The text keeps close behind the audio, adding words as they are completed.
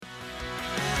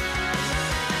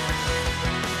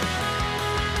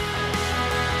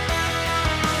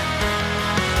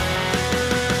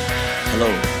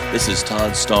Hello, this is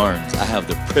Todd Starnes. I have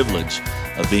the privilege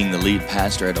of being the lead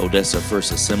pastor at Odessa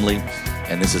First Assembly,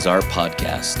 and this is our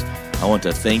podcast. I want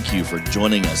to thank you for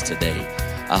joining us today.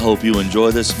 I hope you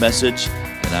enjoy this message,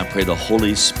 and I pray the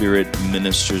Holy Spirit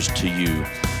ministers to you.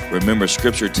 Remember,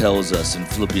 Scripture tells us in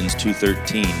Philippians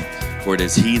 2:13, "For it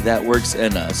is He that works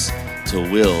in us to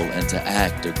will and to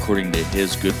act according to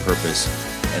His good purpose."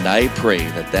 And I pray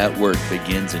that that work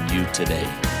begins in you today.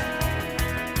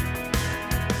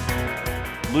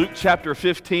 Luke chapter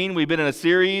 15, we've been in a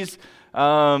series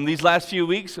these last few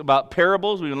weeks about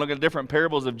parables. We've been looking at different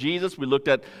parables of Jesus. We looked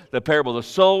at the parable of the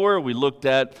sower. We looked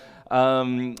at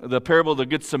the parable of the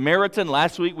Good Samaritan.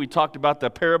 Last week we talked about the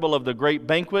parable of the great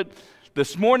banquet.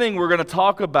 This morning we're going to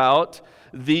talk about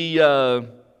the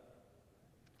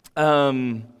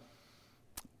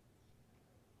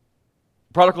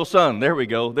prodigal son. There we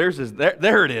go. There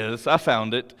it is. I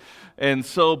found it. And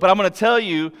so, but I'm going to tell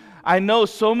you, I know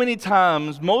so many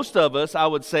times, most of us, I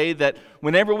would say, that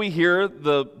whenever we hear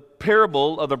the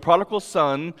parable of the prodigal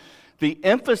son, the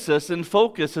emphasis and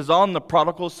focus is on the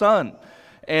prodigal son.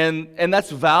 And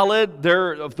that's valid.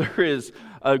 There is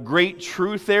a great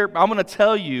truth there. I'm going to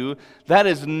tell you, that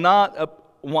is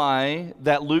not why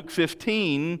that Luke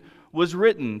 15 was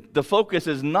written. The focus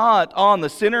is not on the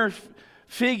center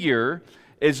figure,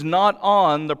 is not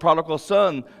on the prodigal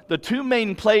son. The two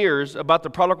main players about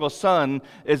the prodigal son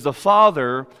is the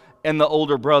father and the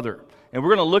older brother. And we're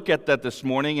going to look at that this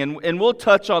morning, and we'll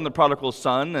touch on the prodigal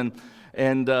son,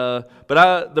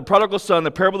 the prodigal son,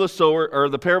 the parable of the sower, or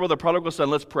the parable of the prodigal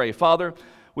son. Let's pray. Father,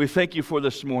 we thank you for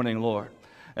this morning, Lord.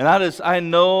 And I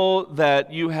know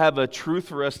that you have a truth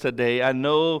for us today. I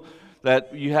know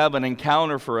that you have an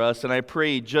encounter for us, and I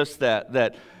pray just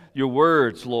that your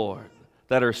words, Lord,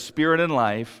 that our spirit and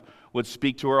life would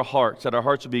speak to our hearts, that our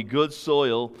hearts would be good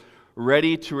soil,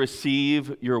 ready to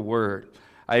receive your word.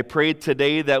 I pray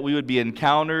today that we would be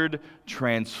encountered,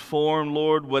 transformed,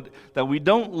 Lord, that we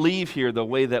don't leave here the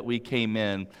way that we came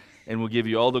in, and we'll give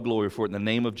you all the glory for it in the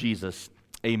name of Jesus.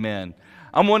 Amen.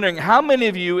 I'm wondering, how many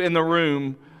of you in the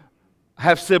room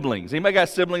have siblings? Anybody got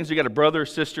siblings? You got a brother,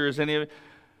 sisters, any of it?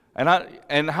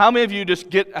 And how many of you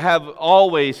just have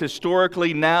always,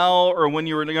 historically, now or when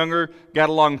you were younger, got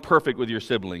along perfect with your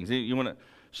siblings? You want to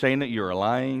say that you're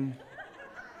lying?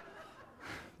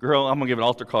 Girl, I'm going to give an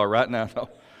altar call right now.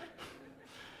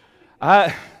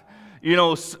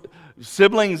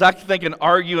 Siblings, I think, can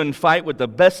argue and fight with the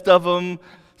best of them.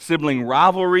 Sibling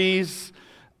rivalries.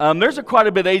 There's quite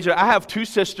a bit of age. I have two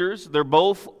sisters. They're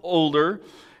both older,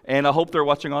 and I hope they're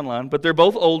watching online, but they're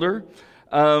both older.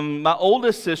 My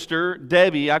oldest sister,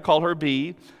 Debbie, I call her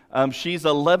B, she's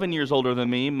 11 years older than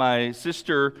me. My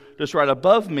sister, just right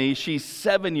above me, she's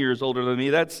 7 years older than me.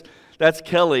 That's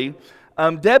Kelly.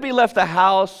 Debbie left the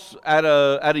house at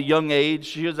a young age.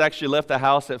 She was actually left the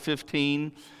house at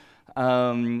 15.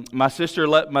 My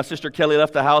sister Kelly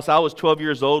left the house. I was 12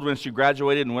 years old when she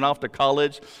graduated and went off to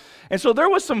college. And so there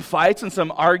was some fights and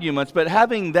some arguments, but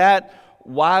having that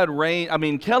wide range,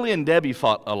 Kelly and Debbie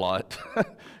fought a lot.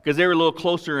 Because they were a little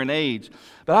closer in age.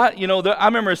 But I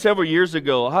remember several years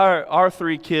ago, our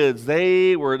three kids,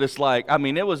 they were just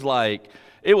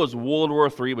it was World War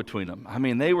III between them. I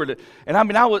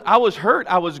was hurt,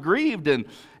 I was grieved, and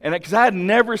because I had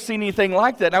never seen anything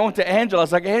like that. And I went to Angela, I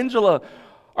was like, Angela,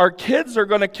 our kids are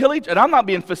going to kill each other. And I'm not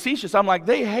being facetious, I'm like,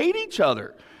 they hate each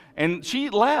other. And she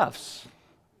laughs.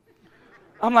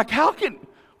 I'm like, why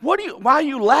are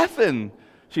you laughing?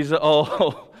 She said,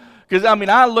 oh. Because,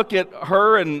 I look at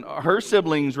her and her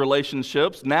siblings'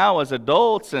 relationships now as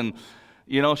adults, and,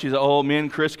 she said, oh, me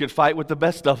and Chris could fight with the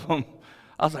best of them.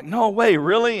 I was like, no way,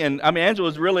 really? And, Angela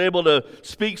was really able to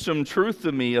speak some truth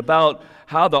to me about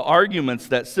how the arguments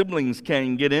that siblings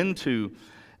can get into.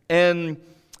 And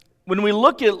when we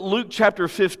look at Luke chapter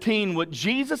 15, what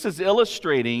Jesus is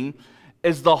illustrating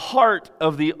is the heart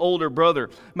of the older brother.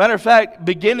 Matter of fact,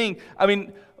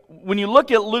 when you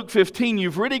look at Luke 15,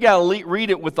 you've really got to read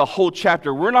it with the whole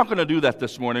chapter. We're not going to do that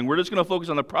this morning. We're just going to focus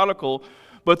on the prodigal.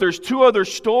 But there's two other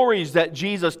stories that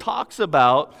Jesus talks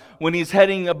about when he's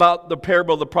heading about the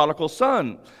parable of the prodigal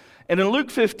son. And in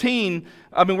Luke 15,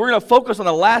 we're going to focus on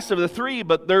the last of the three,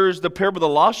 but there's the parable of the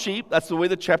lost sheep. That's the way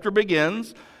the chapter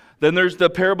begins. Then there's the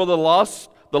parable of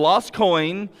the lost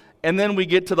coin, and then we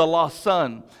get to the lost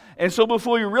son. And so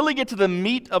before we really get to the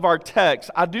meat of our text,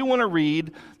 I do want to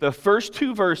read the first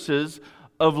two verses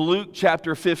of Luke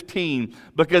chapter 15,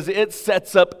 because it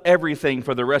sets up everything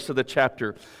for the rest of the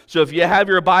chapter. So if you have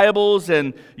your Bibles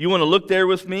and you want to look there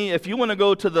with me, if you want to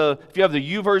go to if you have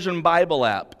the YouVersion Bible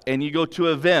app and you go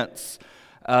to events,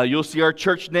 you'll see our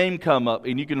church name come up,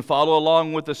 and you can follow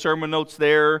along with the sermon notes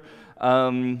there.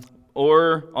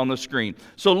 or on the screen.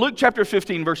 So Luke chapter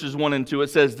 15, verses 1 and 2, it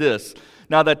says this: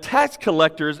 "Now the tax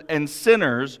collectors and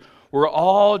sinners were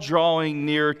all drawing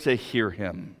near to hear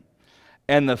him.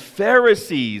 And the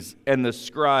Pharisees and the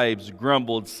scribes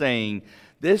grumbled, saying,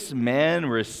 'This man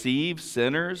receives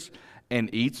sinners and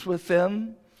eats with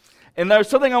them.'" And there's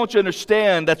something I want you to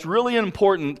understand that's really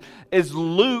important is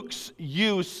Luke's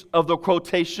use of the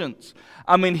quotations.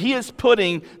 I mean, he is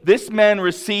putting, "This man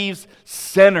receives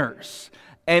sinners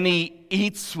and he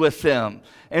eats with them."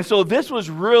 And so this was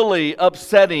really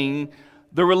upsetting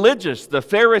the religious, the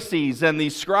Pharisees and the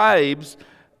scribes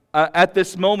at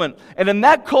this moment. And in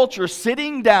that culture,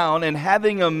 sitting down and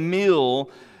having a meal,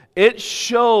 it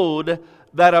showed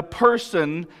that a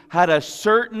person had a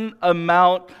certain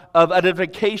amount of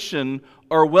identification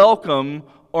or welcome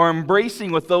or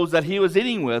embracing with those that he was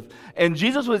eating with. And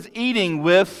Jesus was eating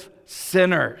with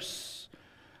sinners.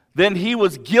 Then he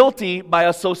was guilty by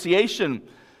association.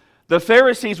 The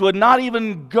Pharisees would not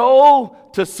even go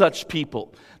to such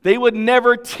people. They would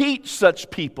never teach such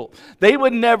people. They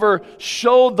would never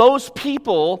show those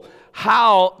people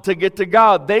how to get to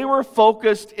God. They were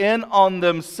focused in on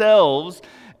themselves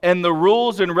and the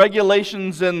rules and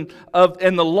regulations and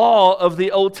the law of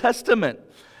the Old Testament.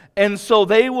 And so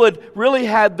they would really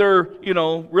had their,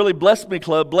 really bless me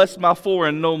club, bless my four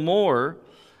and no more.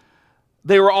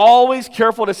 They were always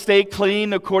careful to stay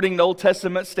clean according to Old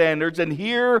Testament standards. And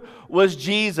here was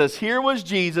Jesus. Here was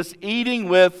Jesus eating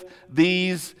with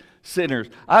these sinners.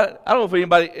 I don't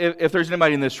know if there's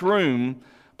anybody in this room,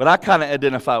 but I kind of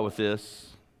identify with this.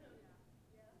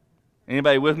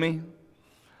 Anybody with me?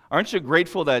 Aren't you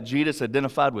grateful that Jesus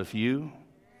identified with you?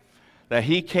 That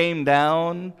he came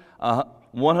down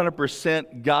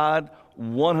 100% God,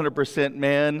 100%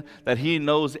 man, that he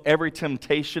knows every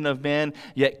temptation of man,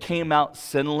 yet came out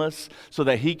sinless so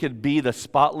that he could be the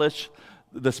spotless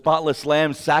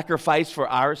lamb sacrificed for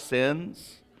our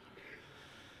sins.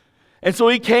 And so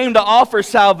he came to offer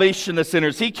salvation to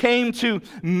sinners. He came to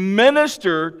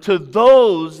minister to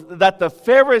those that the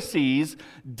Pharisees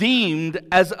deemed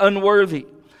as unworthy.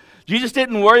 Jesus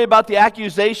didn't worry about the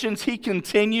accusations. He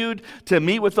continued to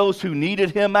meet with those who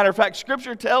needed him. Matter of fact,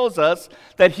 Scripture tells us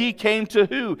that he came to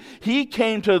who? He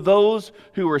came to those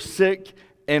who were sick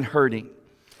and hurting.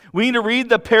 We need to read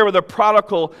the parable of the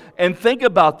prodigal and think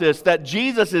about this, that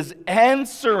Jesus is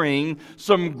answering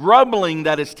some grumbling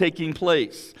that is taking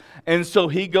place. And so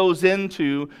he goes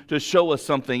into to show us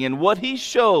something. And what he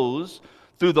shows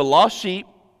through the lost sheep,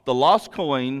 the lost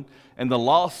coin, and the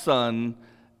lost son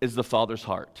is the Father's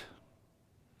heart.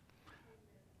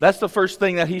 That's the first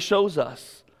thing that he shows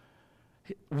us.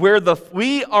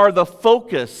 We are the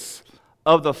focus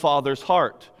of the Father's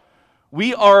heart.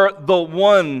 We are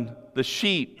the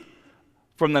sheep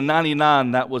from the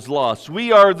 99 that was lost.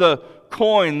 We are the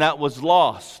coin that was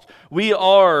lost. We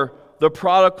are the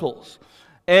prodigals.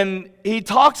 And he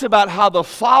talks about how the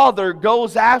Father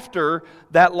goes after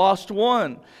that lost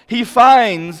one. He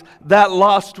finds that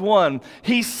lost one.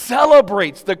 He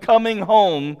celebrates the coming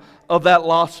home of that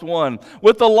lost one.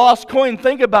 With the lost coin,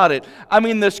 think about it. I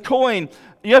mean, this coin,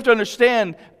 you have to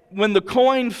understand, when the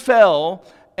coin fell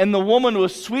and the woman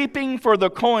was sweeping for the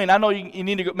coin, I know you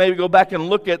need to maybe go back and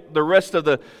look at the rest of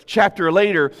the chapter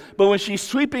later, but when she's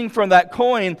sweeping from that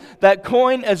coin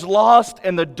is lost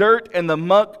in the dirt and the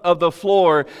muck of the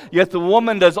floor, yet the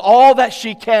woman does all that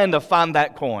she can to find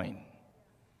that coin.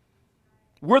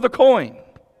 We're the coin.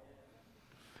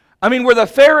 I mean, where the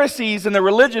Pharisees and the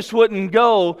religious wouldn't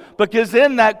go, because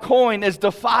in that coin is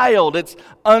defiled, it's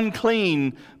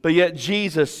unclean, but yet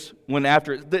Jesus went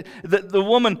after it. The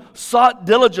woman sought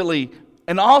diligently,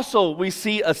 and also we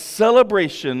see a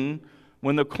celebration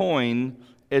when the coin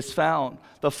is found.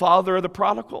 The father of the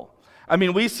prodigal. I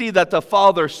mean, we see that the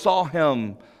father saw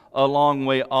him a long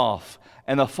way off,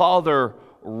 and the father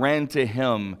ran to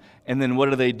him, and then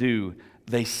what do?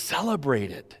 They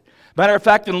celebrated. Matter of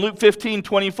fact, in Luke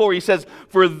 15:24, he says,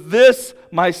 "For this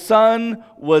my son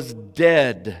was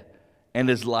dead and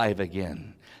is alive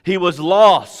again. He was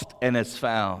lost and is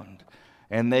found."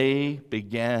 And they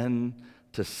began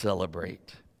to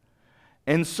celebrate.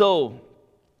 And so,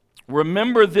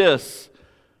 remember this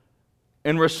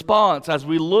in response as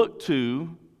we look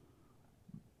to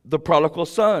the prodigal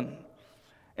son.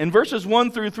 In verses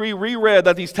 1 through 3, we read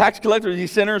that these tax collectors,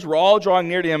 these sinners, were all drawing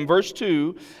near to him. Verse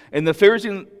 2, and the Pharisees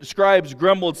and scribes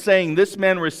grumbled, saying, "This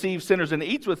man receives sinners and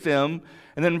eats with them."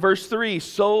 And then verse 3,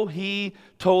 so he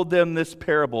told them this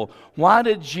parable. Why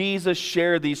did Jesus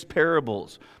share these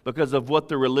parables? Because of what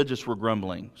the religious were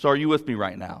grumbling. So are you with me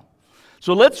right now?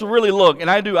 So let's really look,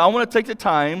 and I want to take the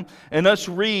time and us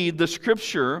read the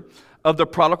scripture of the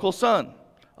prodigal son.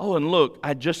 Oh, and look,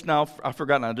 I just now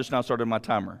started my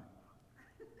timer.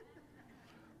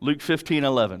 Luke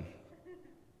 15:11.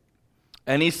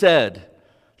 And he said,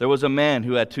 there was a man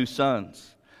who had 2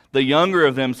 sons. The younger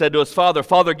of them said to his father,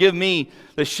 Father, give me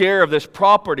the share of this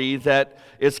property that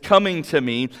is coming to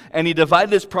me. And he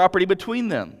divided his property between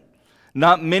them.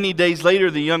 Not many days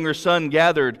later, the younger son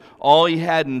gathered all he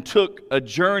had and took a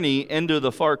journey into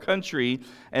the far country,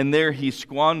 and there he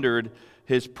squandered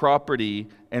his property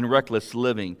in reckless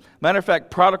living. Matter of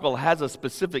fact, prodigal has a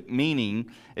specific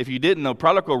meaning. If you didn't know,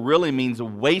 prodigal really means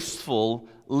wasteful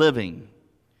living,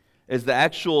 is the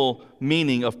actual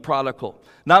meaning of prodigal.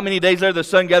 Not many days later, the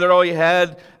son gathered all he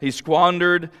had. He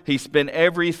squandered. He spent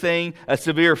everything. A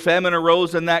severe famine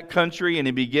arose in that country, and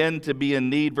he began to be in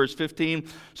need. Verse 15,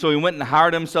 so he went and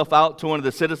hired himself out to one of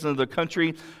the citizens of the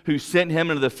country, who sent him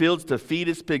into the fields to feed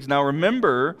his pigs. Now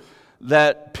remember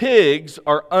that pigs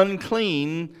are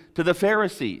unclean to the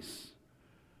Pharisees.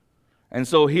 And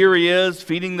so here he is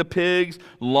feeding the pigs.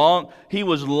 He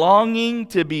was longing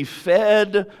to be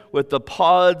fed with the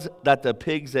pods that the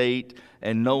pigs ate,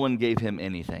 and no one gave him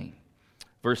anything.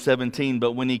 Verse 17,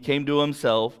 but when he came to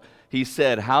himself, he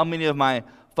said, how many of my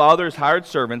father's hired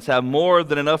servants have more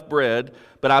than enough bread,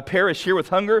 but I perish here with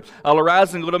hunger? I'll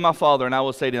arise and go to my father, and I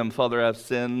will say to him, Father, I have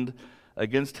sinned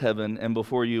against heaven and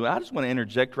before you. I just want to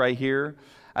interject right here.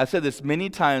 I've said this many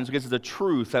times because it's a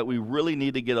truth that we really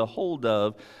need to get a hold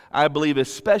of, I believe,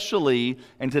 especially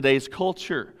in today's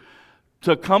culture.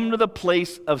 To come to the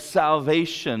place of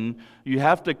salvation, you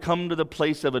have to come to the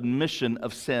place of admission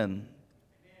of sin.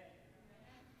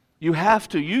 You have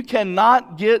to. You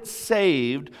cannot get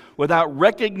saved without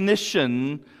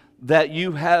recognition that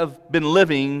you have been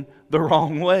living the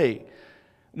wrong way.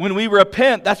 When we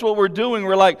repent, that's what we're doing.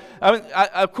 We're like,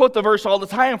 I quote the verse all the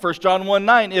time, 1 John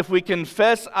 1:9. If we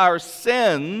confess our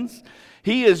sins,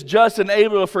 He is just and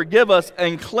able to forgive us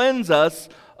and cleanse us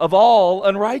of all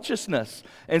unrighteousness.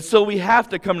 And so we have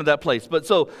to come to that place. But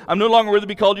so, I'm no longer worthy to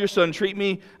be called your son. Treat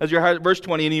me as your hired. Verse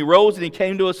 20, and he rose and he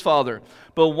came to his father.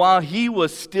 But while he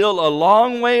was still a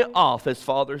long way off, his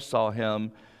father saw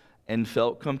him and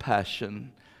felt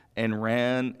compassion and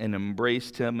ran and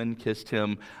embraced him and kissed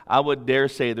him. I would dare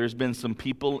say there's been some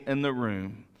people in the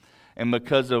room, and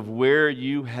because of where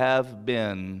you have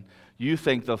been, you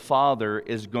think the Father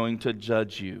is going to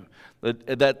judge you.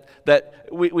 That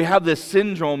we have this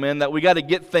syndrome in that we got to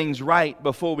get things right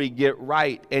before we get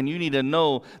right, and you need to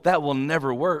know that will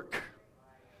never work.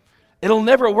 It'll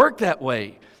never work that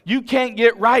way. You can't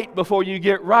get right before you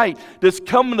get right. Just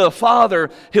come to the Father.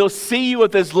 He'll see you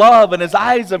with His love and His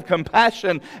eyes of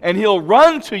compassion, and He'll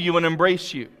run to you and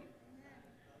embrace you.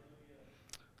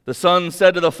 The son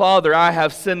said to the father, I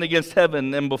have sinned against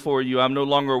heaven and before you. I'm no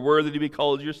longer worthy to be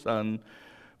called your son.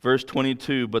 Verse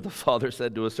 22, but the father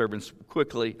said to his servants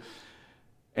quickly.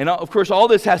 And of course, all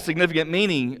this has significant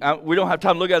meaning. We don't have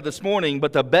time to look at it this morning,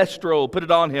 but the best robe, put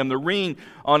it on him, the ring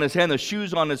on his hand, the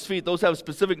shoes on his feet, those have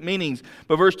specific meanings.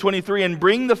 But verse 23, and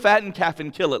bring the fattened calf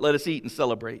and kill it. Let us eat and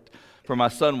celebrate. For my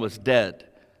son was dead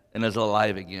and is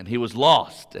alive again. He was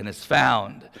lost and is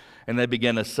found. And they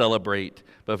began to celebrate.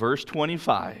 But verse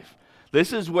 25,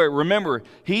 this is where, remember,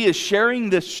 he is sharing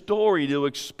this story to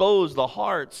expose the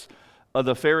hearts of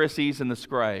the Pharisees and the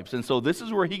scribes. And so this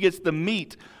is where he gets the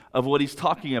meat of what he's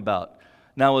talking about.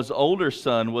 Now his older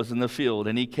son was in the field,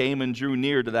 and he came and drew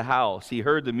near to the house. He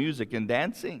heard the music and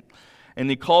dancing. And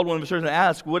he called one of his servants and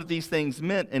asked what these things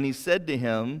meant. And he said to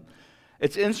him,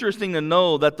 it's interesting to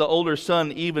know that the older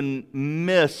son even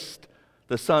missed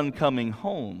the son coming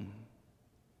home.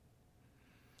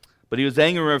 But he was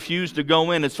angry and refused to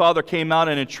go in. His father came out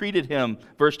and entreated him.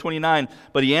 Verse 29,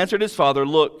 but he answered his father,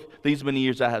 look, these many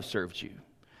years I have served you,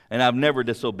 and I've never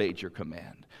disobeyed your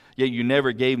command. Yet you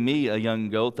never gave me a young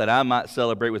goat that I might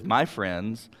celebrate with my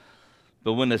friends.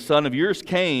 But when the son of yours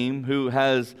came, who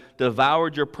has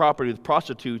devoured your property with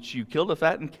prostitutes, you killed a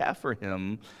fattened calf for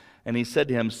him. And he said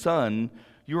to him, son,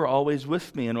 you are always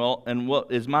with me, and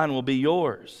what is mine will be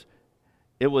yours.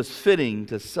 It was fitting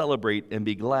to celebrate and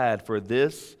be glad, for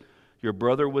this your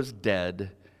brother was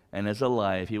dead and is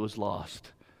alive. He was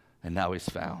lost, and now he's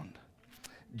found.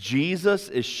 Jesus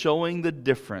is showing the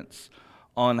difference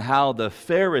on how the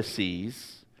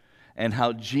Pharisees and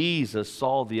how Jesus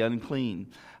saw the unclean.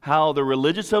 How the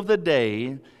religious of the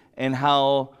day and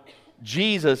how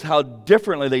Jesus, how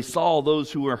differently they saw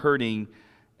those who were hurting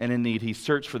and in need. He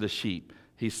searched for the sheep.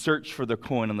 He searched for the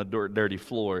coin on the dirty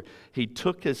floor. He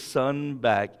took his son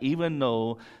back, even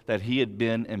though that he had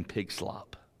been in pig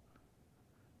slop.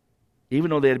 Even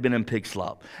though they had been in pig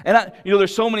slop. And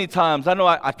there's so many times, I know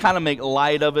I kind of make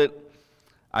light of it.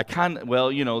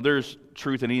 There's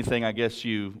truth in anything, I guess,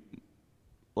 you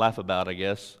laugh about, I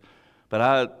guess. But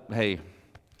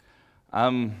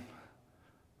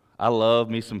I love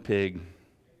me some pig.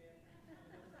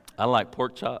 I like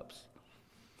pork chops.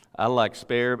 I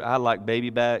like baby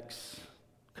backs.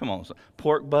 Come on,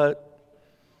 pork butt.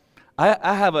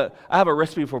 I have a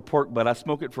recipe for pork butt. I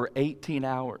smoke it for 18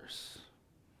 hours.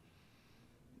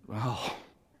 Oh,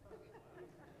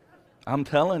 I'm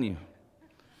telling you.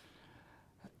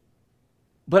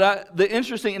 But the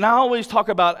interesting, and I always talk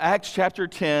about Acts chapter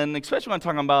 10, especially when I'm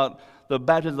talking about the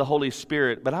baptism of the Holy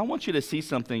Spirit, but I want you to see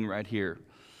something right here.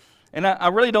 And I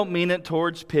really don't mean it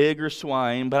towards pig or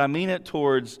swine, but I mean it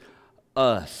towards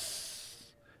us.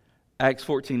 Acts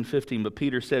 14:15, but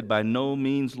Peter said, by no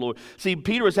means, Lord. See,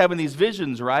 Peter was having these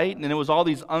visions, right? And it was all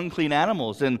these unclean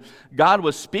animals, and God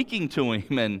was speaking to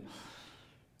him,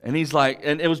 and he's like,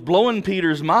 and it was blowing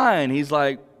Peter's mind. He's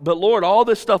like, but Lord, all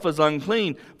this stuff is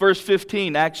unclean. Verse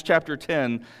 15, Acts chapter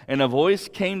 10, and a voice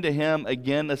came to him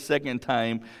again a second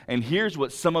time, and here's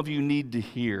what some of you need to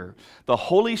hear. The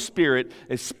Holy Spirit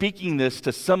is speaking this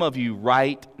to some of you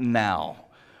right now.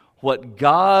 What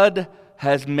God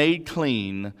has made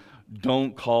clean,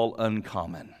 don't call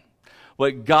uncommon.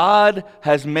 What God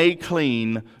has made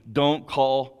clean, don't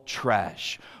call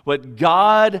trash. What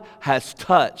God has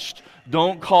touched,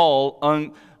 don't call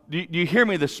do you hear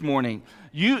me this morning?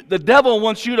 The devil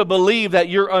wants you to believe that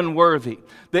you're unworthy.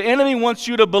 The enemy wants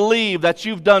you to believe that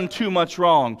you've done too much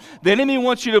wrong. The enemy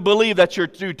wants you to believe that you're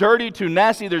too dirty, too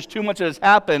nasty, there's too much that has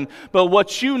happened. But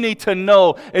what you need to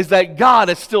know is that God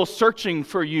is still searching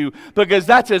for you, because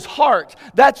that's His heart.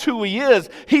 That's who He is.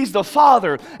 He's the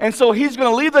Father. And so He's going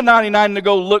to leave the 99 to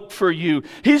go look for you.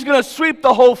 He's going to sweep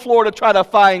the whole floor to try to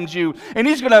find you. And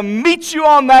He's going to meet you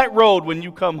on that road when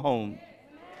you come home.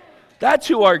 That's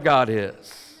who our God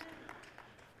is.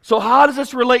 So how does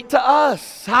this relate to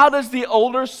us? How does the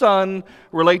older son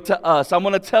relate to us? I'm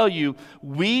going to tell you,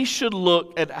 we should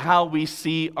look at how we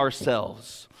see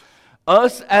ourselves.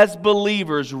 Us as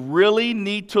believers really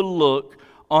need to look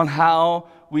on how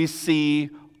we see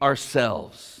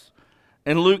ourselves.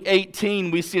 In Luke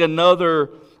 18, we see another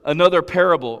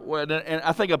parable, and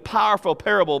I think a powerful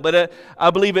parable, but I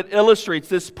believe it illustrates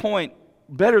this point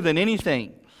better than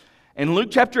anything. In Luke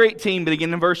chapter 18,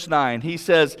 beginning in verse 9, he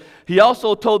says, he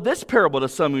also told this parable to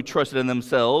some who trusted in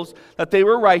themselves, that they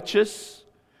were righteous,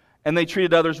 and they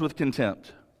treated others with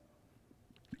contempt.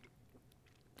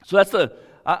 So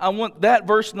I want that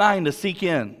verse 9 to sink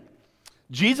in.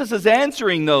 Jesus is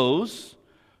answering those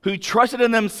who trusted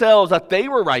in themselves that they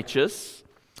were righteous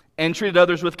and treated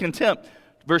others with contempt.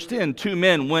 Verse 10, 2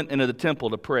 men went into the temple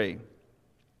to pray,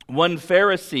 one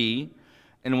Pharisee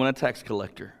and one a tax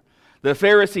collector. The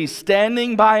Pharisee,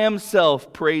 standing by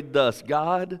himself, prayed thus,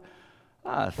 God,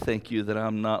 I thank you that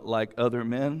I'm not like other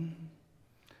men.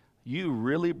 You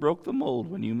really broke the mold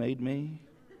when you made me.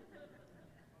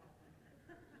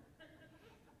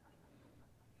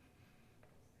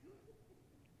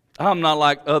 I'm not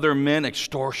like other men,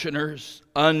 extortioners,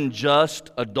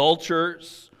 unjust,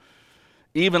 adulterers,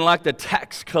 even like the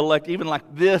tax collector, even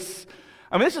like this.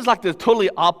 I mean, this is like the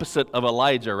totally opposite of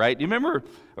Elijah, right? Do you remember,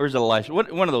 or is it Elisha?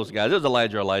 One of those guys. It was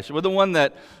Elijah or Elisha. Well, the one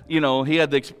that, he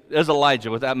had it was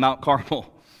Elijah with that Mount Carmel.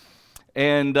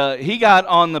 And he got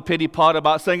on the pity pot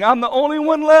about saying, I'm the only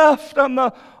one left. I'm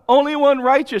the only one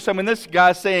righteous. I mean, this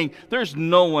guy's saying, there's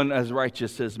no one as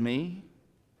righteous as me.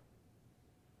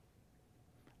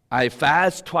 I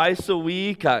fast twice a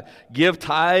week. I give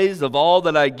tithes of all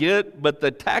that I get. But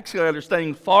the tax collector,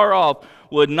 standing far off,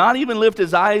 would not even lift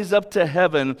his eyes up to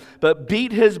heaven, but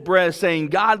beat his breast, saying,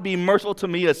 God, be merciful to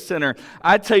me, a sinner.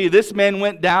 I tell you, this man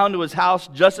went down to his house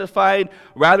justified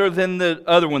rather than the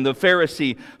other one, the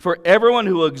Pharisee. For everyone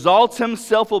who exalts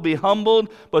himself will be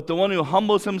humbled, but the one who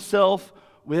humbles himself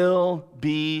will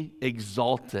be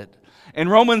exalted. In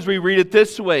Romans, we read it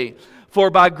this way. For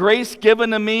by grace given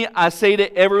to me, I say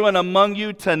to everyone among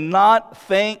you to not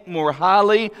think more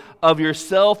highly of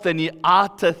yourself than you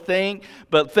ought to think,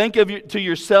 but think to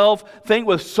yourself, think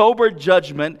with sober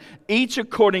judgment, each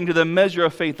according to the measure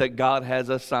of faith that God has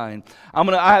assigned.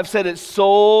 I have said it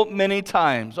so many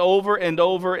times, over and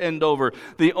over and over.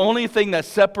 The only thing that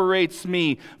separates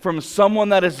me from someone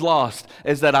that is lost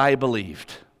is that I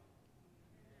believed.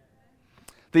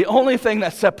 The only thing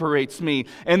that separates me.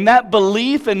 And that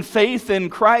belief and faith in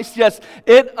Christ, yes,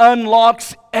 it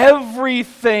unlocks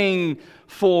everything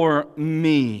for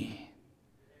me.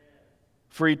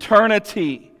 For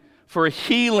eternity, for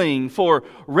healing, for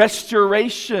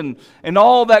restoration, and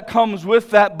all that comes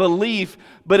with that belief,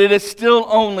 but it is still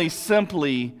only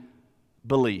simply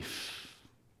belief.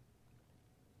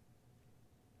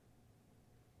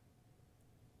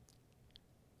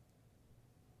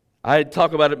 I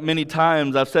talk about it many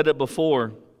times. I've said it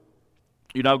before.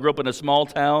 I grew up in a small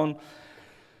town,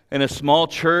 in a small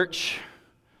church,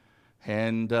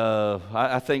 and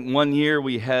I think one year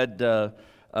we had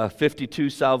 52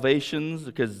 salvations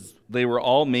because they were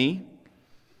all me.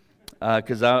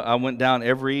 Because I went down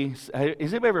every... Has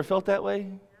anybody ever felt that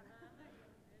way?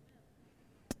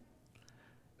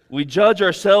 We judge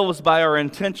ourselves by our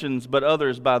intentions, but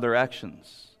others by their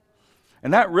actions.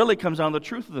 And that really comes down to the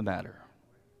truth of the matter.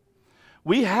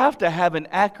 We have to have an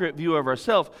accurate view of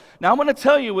ourselves. Now, I'm going to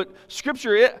tell you what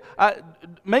Scripture is.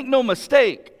 Make no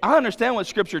mistake, I understand what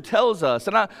Scripture tells us.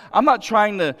 And I'm not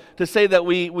trying to say that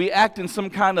we act in some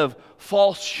kind of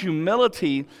false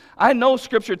humility. I know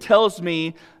Scripture tells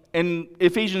me in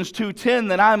Ephesians 2:10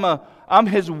 that I'm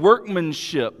His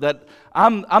workmanship, that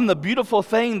I'm the beautiful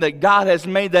thing that God has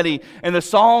made, that He, in the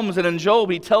Psalms and in Job,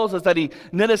 He tells us that He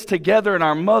knit us together in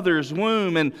our mother's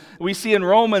womb. And we see in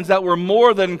Romans that we're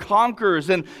more than conquerors.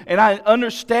 And I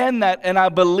understand that, and I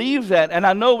believe that, and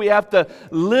I know we have to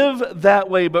live that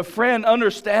way. But friend,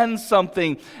 understand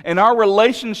something. In our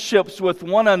relationships with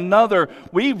one another,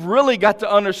 we've really got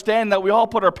to understand that we all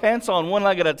put our pants on one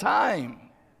leg at a time.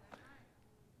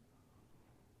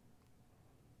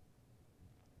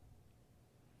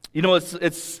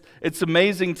 It's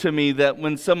amazing to me that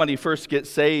when somebody first gets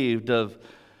saved of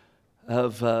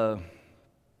this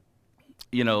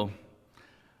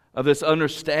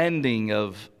understanding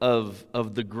of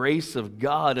the grace of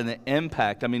God and the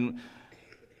impact. I mean,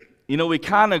 we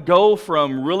kind of go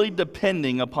from really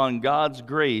depending upon God's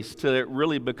grace to it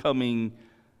really becoming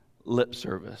lip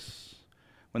service.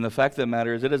 When the fact of the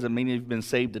matter is, it doesn't mean you've been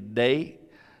saved today.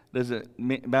 It doesn't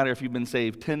matter if you've been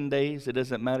saved 10 days. It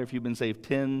doesn't matter if you've been saved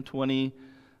 10, 20,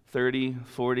 30,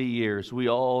 40 years. We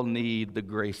all need the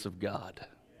grace of God.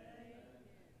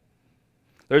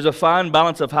 There's a fine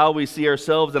balance of how we see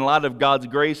ourselves in light of God's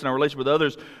grace and our relationship with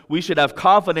others. We should have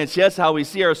confidence, yes, how we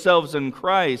see ourselves in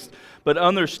Christ, but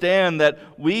understand that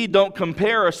we don't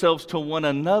compare ourselves to one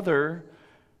another.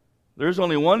 There's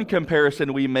only one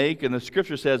comparison we make, and the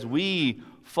Scripture says we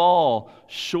fall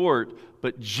short,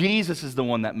 but Jesus is the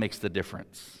one that makes the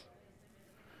difference.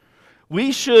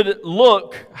 We should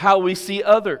look how we see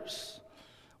others.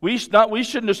 We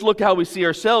shouldn't just look how we see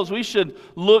ourselves. We should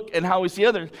look at how we see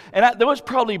others. And there was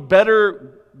probably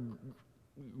better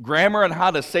grammar on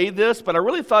how to say this, but I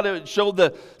really thought it would show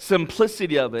the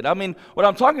simplicity of it. I mean, what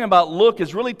I'm talking about look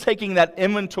is really taking that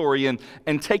inventory and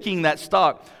taking that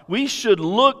stock. We should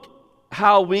look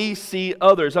how we see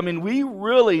others. I mean, we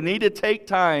really need to take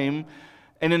time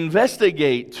and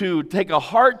investigate, to take a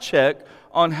heart check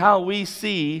on how we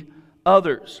see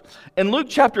others. In Luke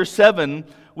chapter 7,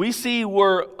 we see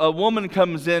where a woman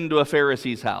comes into a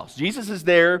Pharisee's house. Jesus is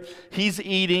there. He's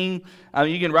eating.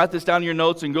 You can write this down in your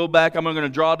notes and go back. I'm going to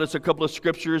draw just a couple of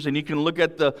scriptures, and you can look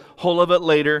at the whole of it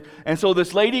later. And so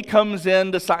this lady comes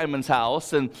into Simon's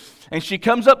house, and she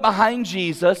comes up behind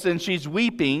Jesus, and she's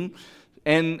weeping.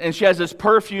 And she has this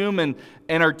perfume, and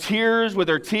her tears, with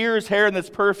her tears, hair, and this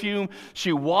perfume,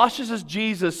 she washes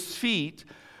Jesus' feet.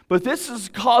 But this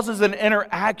causes an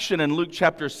interaction in Luke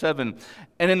chapter 7.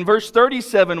 And in verse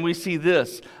 37, we see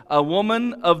this. A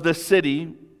woman of the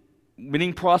city,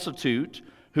 meaning prostitute,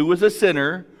 who was a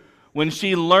sinner, when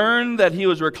she learned that he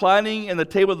was reclining in the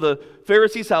table of the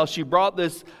Pharisee's house, she brought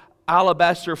this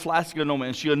alabaster flask of ointment,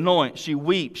 and she anoints, she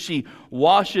weeps, she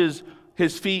washes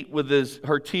his feet with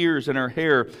her tears and her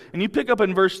hair. And you pick up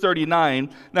in verse 39,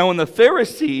 now when the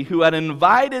Pharisee who had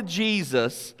invited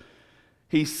Jesus,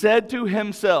 he said to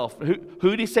himself, who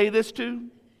did he say this to?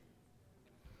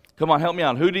 Come on, help me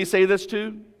out. Who did he say this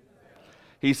to?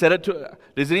 He said it to,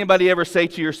 does anybody ever say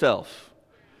to yourself?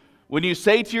 When you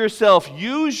say to yourself,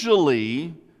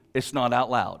 usually it's not out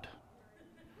loud.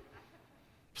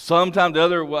 Sometimes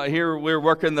here we're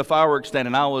working the fireworks stand,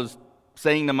 and I was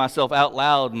saying to myself out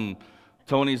loud, and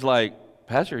Tony's like,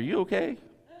 Pastor, are you okay?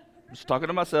 I'm just talking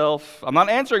to myself. I'm not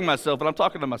answering myself, but I'm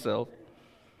talking to myself.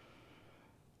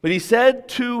 But he said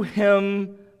to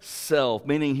himself,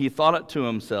 meaning he thought it to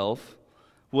himself,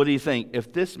 what do you think?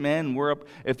 If this man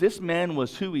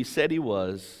was who he said he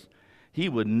was, he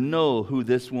would know who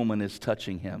this woman is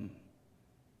touching him.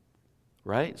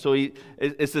 Right? So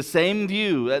it's the same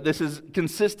view. This is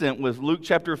consistent with Luke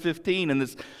chapter 15 and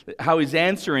this, how he's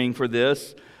answering for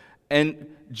this. And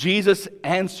Jesus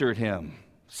answered him,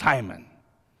 Simon.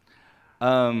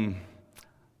 Yeah,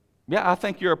 I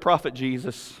think you're a prophet,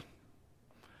 Jesus.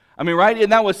 I mean, right?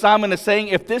 And that was Simon is saying,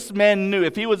 if this man knew,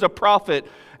 if he was a prophet,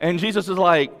 and Jesus is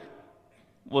like,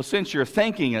 well, since you're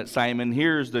thinking it, Simon,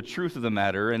 here's the truth of the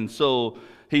matter. And so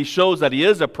he shows that he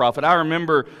is a prophet. I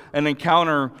remember an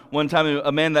encounter one time,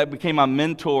 a man that became my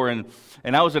mentor, and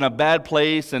I was in a bad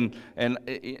place, and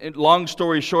long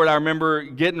story short, I remember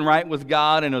getting right with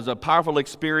God, and it was a powerful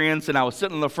experience, and I was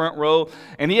sitting in the front row,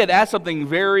 and he had asked something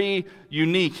very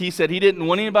unique. He said he didn't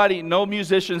want anybody, no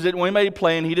musicians, didn't want anybody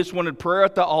playing, he just wanted prayer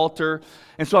at the altar.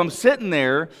 And so I'm sitting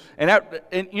there, and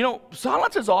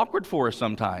silence is awkward for us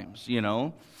sometimes,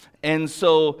 And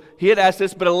so he had asked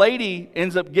this, but a lady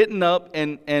ends up getting up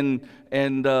and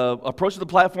approaches the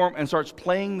platform and starts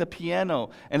playing the piano.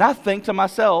 And I think to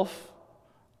myself,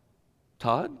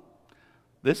 Todd,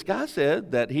 this guy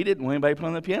said that he didn't want anybody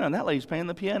playing the piano, and that lady's playing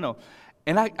the piano.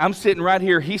 And I'm sitting right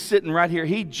here, he's sitting right here,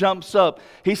 he jumps up.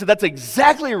 He said, that's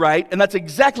exactly right, and that's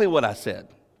exactly what I said.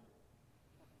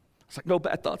 It's like, no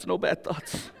bad thoughts, no bad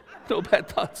thoughts, no bad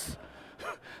thoughts.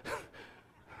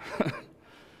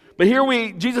 But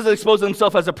here Jesus exposed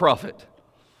himself as a prophet.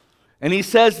 And he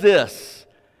says this,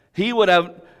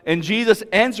 and Jesus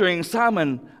answering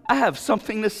Simon, I have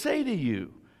something to say to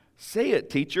you. Say it,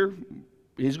 teacher.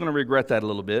 He's going to regret that a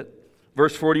little bit.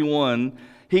 Verse 41,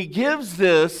 he gives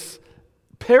this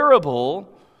parable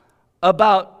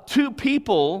about two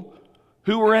people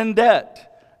who were in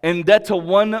debt to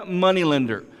one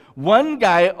moneylender. One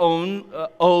guy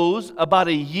owes about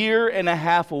a year and a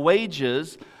half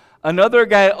wages. Another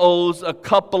guy owes a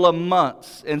couple of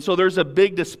months. And so there's a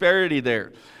big disparity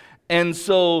there. And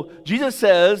so Jesus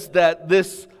says that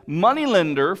this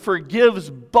moneylender forgives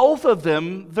both of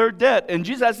them their debt. And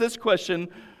Jesus asks this question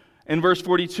in verse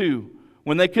 42.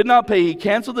 When they could not pay, he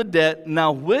canceled the debt.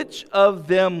 Now which of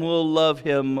them will love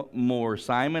him more?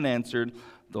 Simon answered,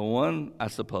 the one, I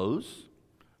suppose,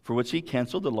 for which he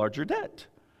canceled the larger debt.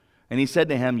 And he said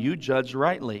to him, you judged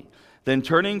rightly. Then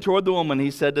turning toward the woman, he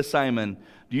said to Simon,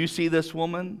 do you see this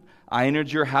woman? I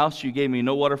entered your house. You gave me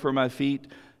no water for my feet,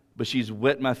 but she's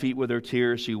wet my feet with her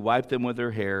tears. She wiped them with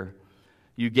her hair.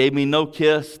 You gave me no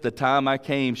kiss. The time I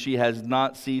came, she has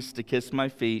not ceased to kiss my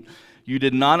feet. You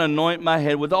did not anoint my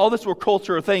head with all this were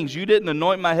cultural things. You didn't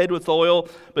anoint my head with oil,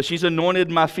 but she's anointed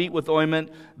my feet with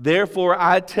ointment. Therefore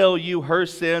I tell you, her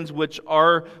sins, which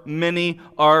are many,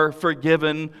 are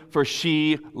forgiven, for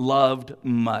she loved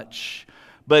much.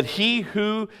 But he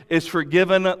who is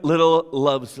forgiven little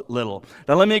loves little.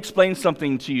 Now let me explain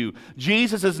something to you.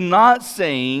 Jesus is not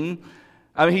saying,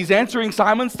 he's answering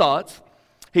Simon's thoughts.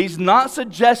 He's not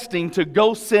suggesting to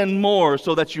go sin more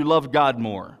so that you love God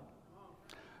more.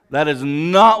 That is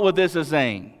not what this is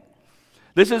saying.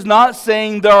 This is not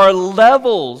saying there are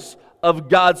levels of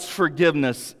God's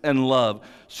forgiveness and love.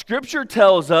 Scripture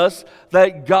tells us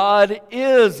that God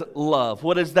is love.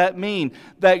 What does that mean?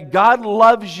 That God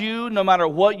loves you no matter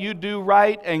what you do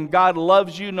right, and God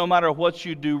loves you no matter what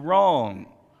you do wrong.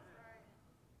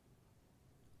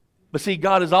 But see,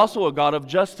 God is also a God of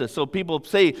justice. So people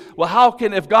say, well,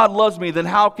 if God loves me, then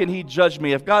how can he judge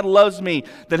me? If God loves me,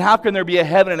 then how can there be a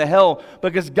heaven and a hell?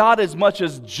 Because God is much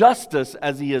as justice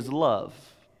as he is love.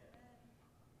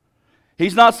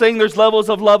 He's not saying there's levels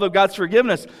of love of God's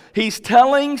forgiveness. He's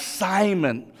telling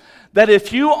Simon that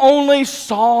if you only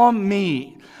saw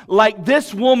me like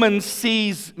this woman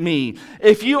sees me,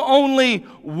 if you only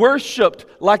worshiped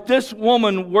like this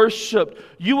woman worshiped,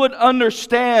 you would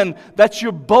understand that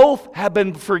you both have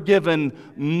been forgiven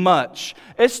much.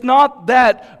 It's not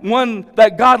that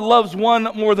God loves one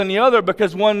more than the other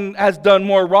because one has done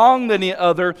more wrong than the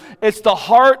other. It's the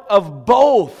heart of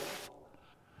both.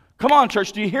 Come on,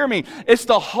 church, do you hear me? It's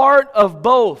the heart of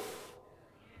both.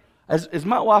 Is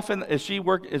my wife in? Is she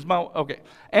work? Okay.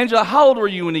 Angela, how old were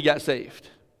you when you got saved?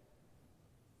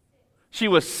 She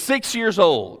was 6 years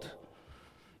old.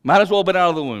 Might as well have been out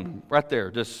of the womb. Right there.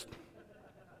 Just.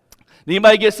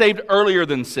 Anybody get saved earlier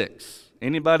than 6?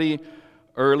 Anybody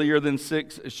earlier than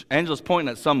 6? Angela's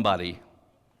pointing at somebody.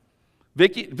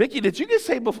 Vicky, did you get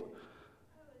saved before?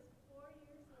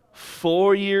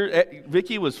 4 years.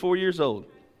 Vicky was 4 years old.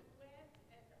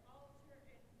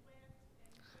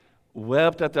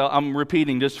 Wept at the. I'm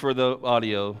repeating just for the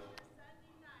audio.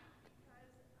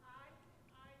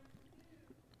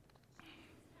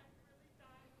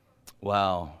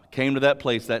 Wow. Came to that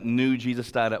place that knew Jesus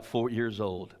died at 4 years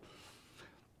old.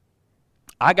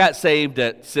 I got saved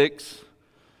at 6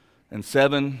 and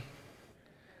 7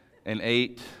 and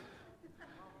 8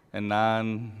 and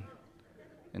 9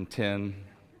 and 10,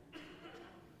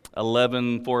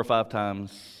 11, 4 or 5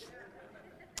 times,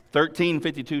 13,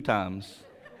 52 times.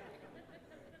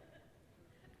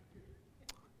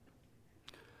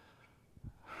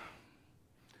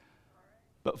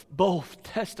 But both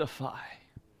testify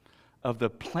of the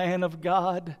plan of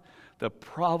God, the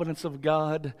providence of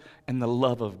God, and the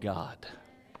love of God.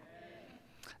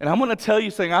 And I'm going to tell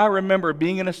you something. I remember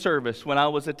being in a service when I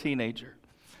was a teenager.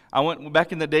 I went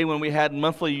back in the day when we had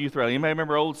monthly youth rally. Anybody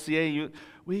remember old CA youth?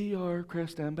 We are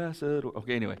Christ Ambassador.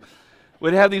 Okay, anyway.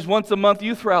 We'd have these once-a-month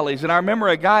youth rallies, and I remember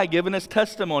a guy giving his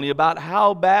testimony about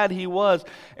how bad he was.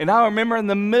 And I remember in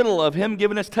the middle of him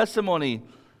giving his testimony,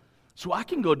 so I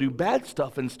can go do bad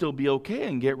stuff and still be okay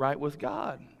and get right with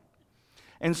God.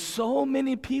 And so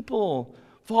many people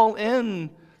fall into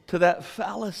that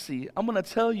fallacy. I'm going to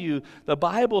tell you, the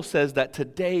Bible says that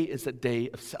today is a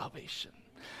day of salvation.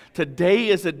 Today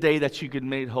is a day that you can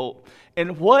make whole.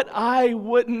 And what I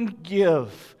wouldn't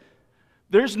give,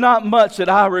 there's not much that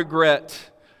I regret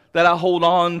that I hold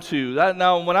on to.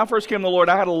 Now, when I first came to the Lord,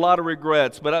 I had a lot of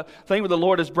regrets, but I think the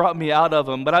Lord has brought me out of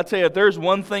them. But I tell you, if there's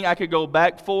one thing I could go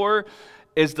back for,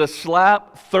 is to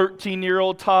slap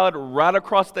 13-year-old Todd right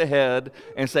across the head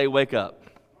and say, wake up.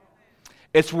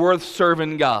 It's worth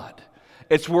serving God.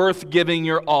 It's worth giving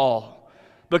your all.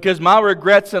 Because my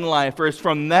regrets in life are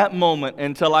from that moment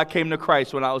until I came to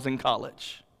Christ when I was in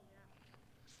college.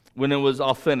 When it was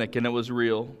authentic and it was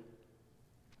real.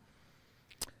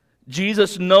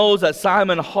 Jesus knows that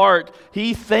Simon Hart,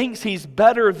 he thinks he's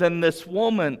better than this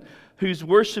woman who's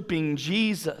worshiping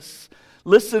Jesus.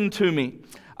 Listen to me.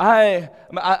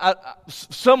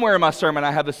 Somewhere in my sermon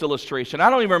I have this illustration. I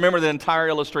don't even remember the entire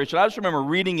illustration. I just remember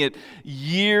reading it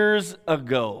years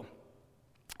ago.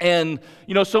 And,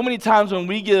 so many times when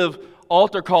we give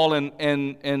altar call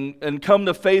and come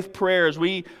to faith prayers,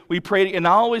 we pray, and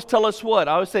I always tell us what?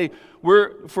 I always say, we're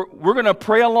going to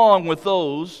pray along with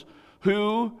those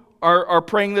who are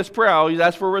praying this prayer. I always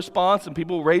ask for a response, and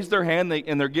people raise their hand,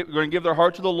 and they're going to give their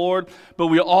heart to the Lord, but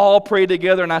we all pray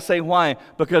together, and I say, why?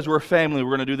 Because we're family. We're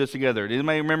going to do this together. Does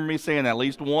anybody remember me saying that at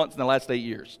least once in the last 8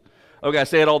 years? Okay, I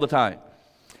say it all the time.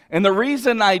 And the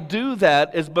reason I do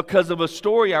that is because of a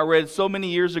story I read so many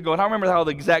years ago, and I don't remember how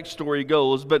the exact story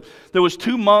goes, but there was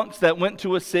 2 monks that went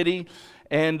to a city,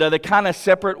 and they kind of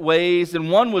separate ways, and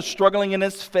one was struggling in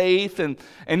his faith, and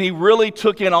he really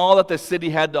took in all that the city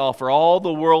had to offer, all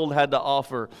the world had to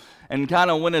offer, and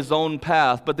kind of went his own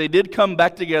path. But they did come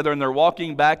back together, and they're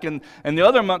walking back, and the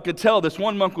other monk could tell this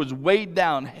one monk was weighed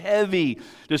down, heavy,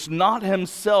 just not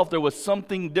himself. There was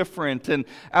something different, and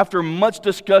after much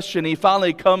discussion, he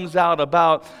finally comes out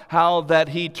about how that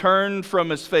he turned from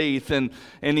his faith, and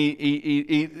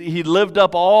he lived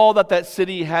up all that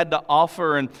city had to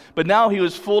offer, but now he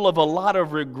was full of a lot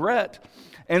of regret.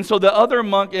 And so the other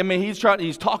monk,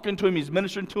 he's talking to him, he's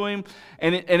ministering to him,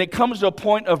 and it comes to a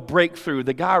point of breakthrough.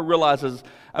 The guy realizes,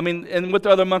 and what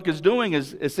the other monk is doing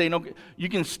is saying, okay, you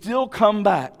can still come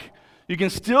back. You can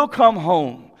still come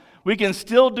home. We can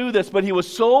still do this. But he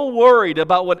was so worried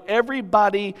about what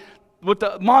everybody, what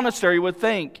the monastery would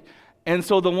think. And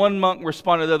so the one monk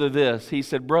responded to the other this. He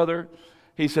said, brother,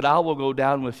 I will go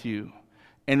down with you,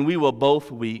 and we will both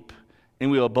weep,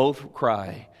 and we will both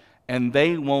cry. And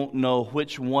they won't know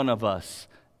which one of us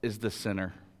is the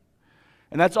sinner.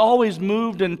 And that's always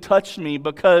moved and touched me,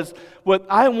 because what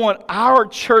I want our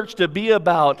church to be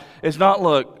about is not,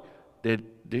 look, do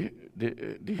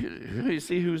you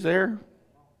see who's there?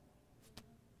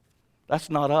 That's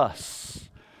not us.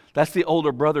 That's the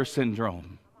older brother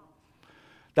syndrome.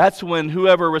 That's when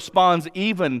whoever responds,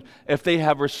 even if they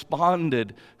have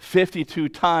responded 52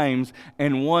 times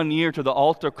in 1 year to the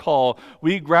altar call,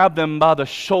 we grab them by the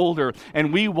shoulder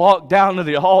and we walk down to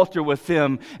the altar with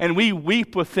them, and we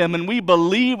weep with them, and we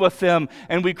believe with them,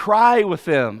 and we cry with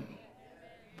them.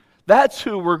 That's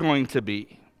who we're going to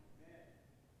be.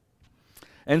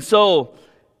 And so,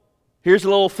 here's a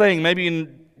little thing. Maybe you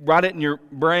can write it in your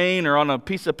brain or on a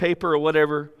piece of paper or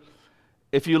whatever.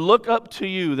 If you look up to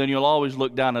you, then you'll always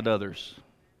look down at others.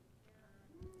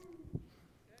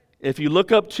 If you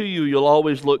look up to you, you'll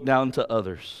always look down to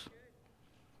others.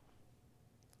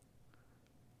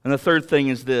 And the third thing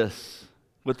is this.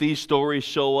 What these stories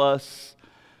show us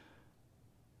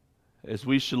is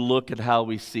we should look at how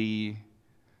we see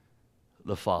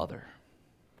the Father.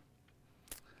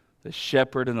 The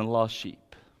shepherd and the lost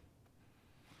sheep.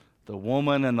 The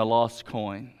woman and the lost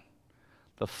coin.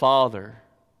 The Father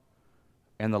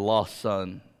and the lost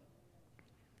son.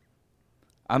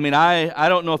 I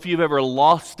don't know if you've ever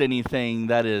lost anything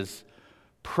that is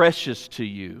precious to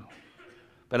you,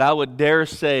 but I would dare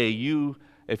say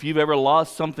if you've ever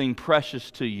lost something precious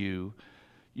to you,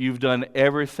 you've done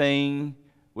everything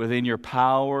within your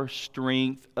power,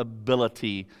 strength,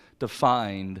 ability to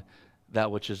find that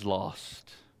which is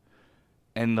lost.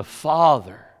 And the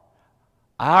Father,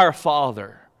 our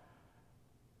Father,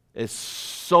 is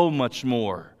so much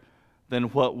more than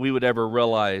what we would ever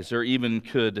realize or even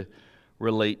could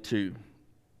relate to.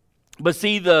 But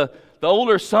see, the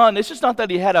older son, it's just not that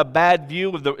he had a bad view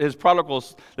of this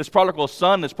prodigal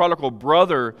son, this prodigal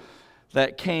brother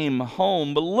that came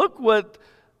home. But look what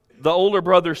the older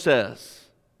brother says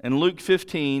in Luke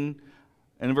 15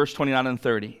 and verse 29 and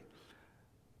 30.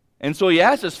 And so he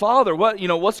asks his father,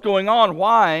 what's going on?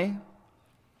 Why?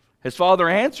 His father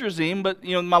answers him, but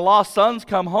my lost son's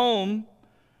come home.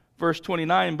 Verse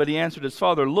 29, but he answered his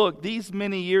father, look, these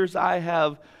many years I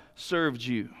have served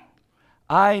you.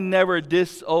 I never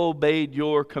disobeyed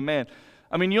your command.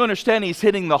 I mean, you understand he's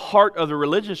hitting the heart of the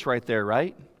religious right there,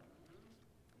 right?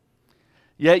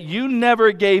 Yet you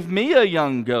never gave me a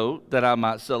young goat that I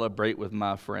might celebrate with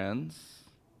my friends.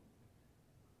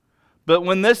 But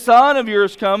when this son of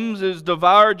yours comes, has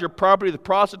devoured your property, the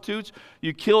prostitutes,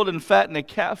 you killed and fattened a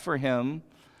calf for him.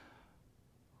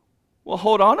 Well,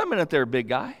 hold on a minute there, big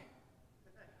guy.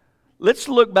 Let's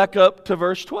look back up to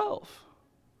verse 12.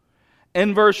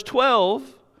 In verse 12,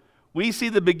 we see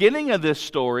the beginning of this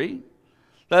story.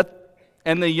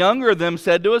 And the younger of them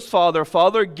said to his father,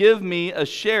 Father, give me a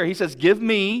share. He says, give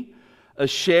me a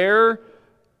share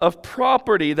of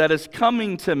property that is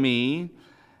coming to me.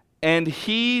 And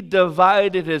he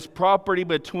divided his property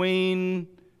between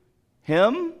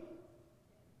him.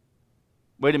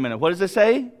 Wait a minute, what does it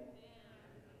say?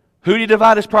 Who did he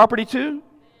divide his property to?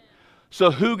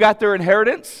 So who got their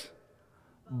inheritance?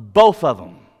 Both of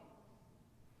them.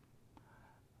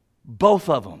 Both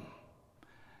of them.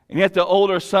 And yet the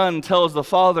older son tells the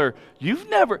father,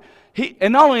 and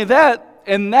not only that,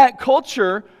 in that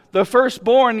culture, the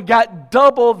firstborn got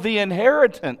double the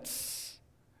inheritance.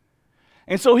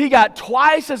 And so he got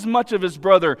twice as much of his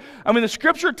brother. I mean, the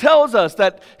scripture tells us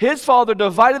that his father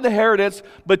divided the inheritance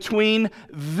between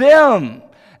them.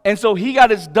 And so he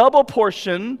got his double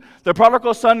portion. The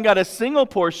prodigal son got a single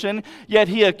portion. Yet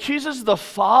he accuses the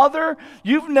father,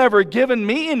 you've never given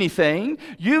me anything.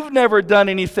 You've never done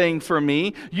anything for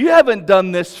me. You haven't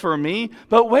done this for me.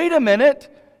 But wait a minute,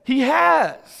 he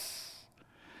has.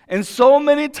 And so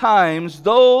many times,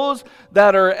 those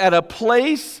that are at a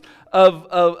place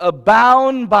of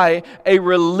bound by a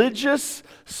religious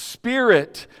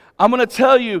spirit, I'm going to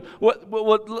tell you, let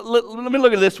me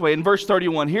look at it this way. In verse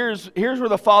 31, here's where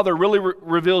the Father really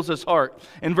reveals his heart.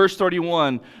 In verse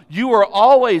 31, you are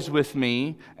always with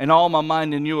me, and all my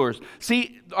mind in yours.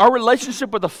 See, our relationship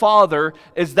with the Father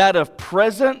is that of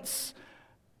presence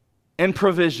and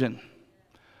provision.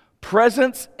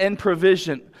 Presence and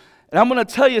provision. And I'm going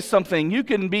to tell you something. You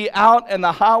can be out in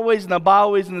the highways and the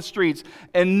byways and the streets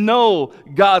and know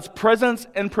God's presence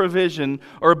and provision,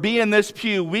 or be in this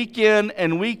pew week in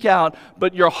and week out,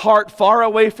 but your heart far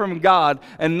away from God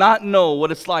and not know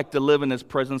what it's like to live in His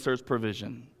presence or His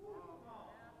provision.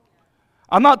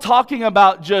 I'm not talking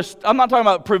about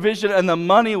provision in the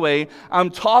money way. I'm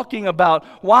talking about,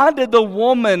 why did the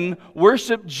woman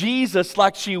worship Jesus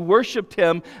like she worshiped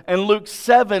Him in Luke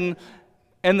 7?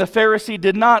 And the Pharisee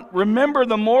did not. Remember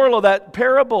the moral of that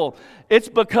parable. It's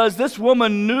because this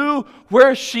woman knew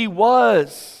where she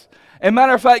was. As a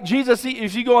matter of fact, Jesus,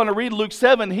 if you go on to read Luke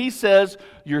 7, He says,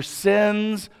 your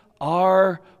sins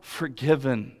are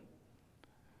forgiven.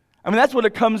 I mean, that's what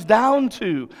it comes down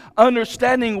to.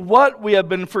 Understanding what we have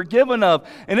been forgiven of.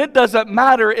 And it doesn't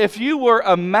matter if you were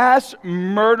a mass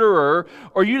murderer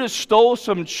or you just stole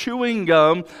some chewing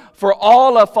gum. For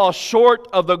all that fall short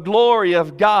of the glory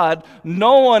of God.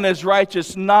 No one is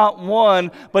righteous, not one.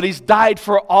 But He's died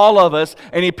for all of us,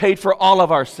 and He paid for all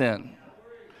of our sin.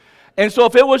 And so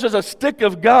if it was just a stick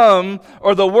of gum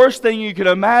or the worst thing you could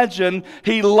imagine,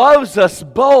 He loves us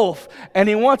both, and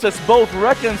He wants us both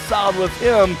reconciled with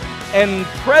Him in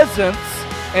presence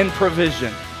and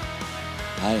provision.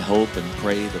 I hope and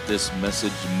pray that this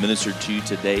message ministered to you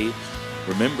today.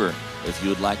 Remember, if you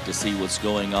would like to see what's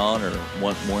going on or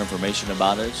want more information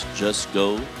about us, just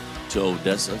go to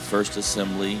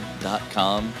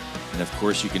OdessaFirstAssembly.com. And of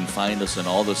course, you can find us on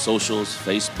all the socials,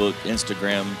 Facebook,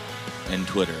 Instagram, and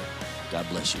Twitter. God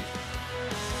bless you.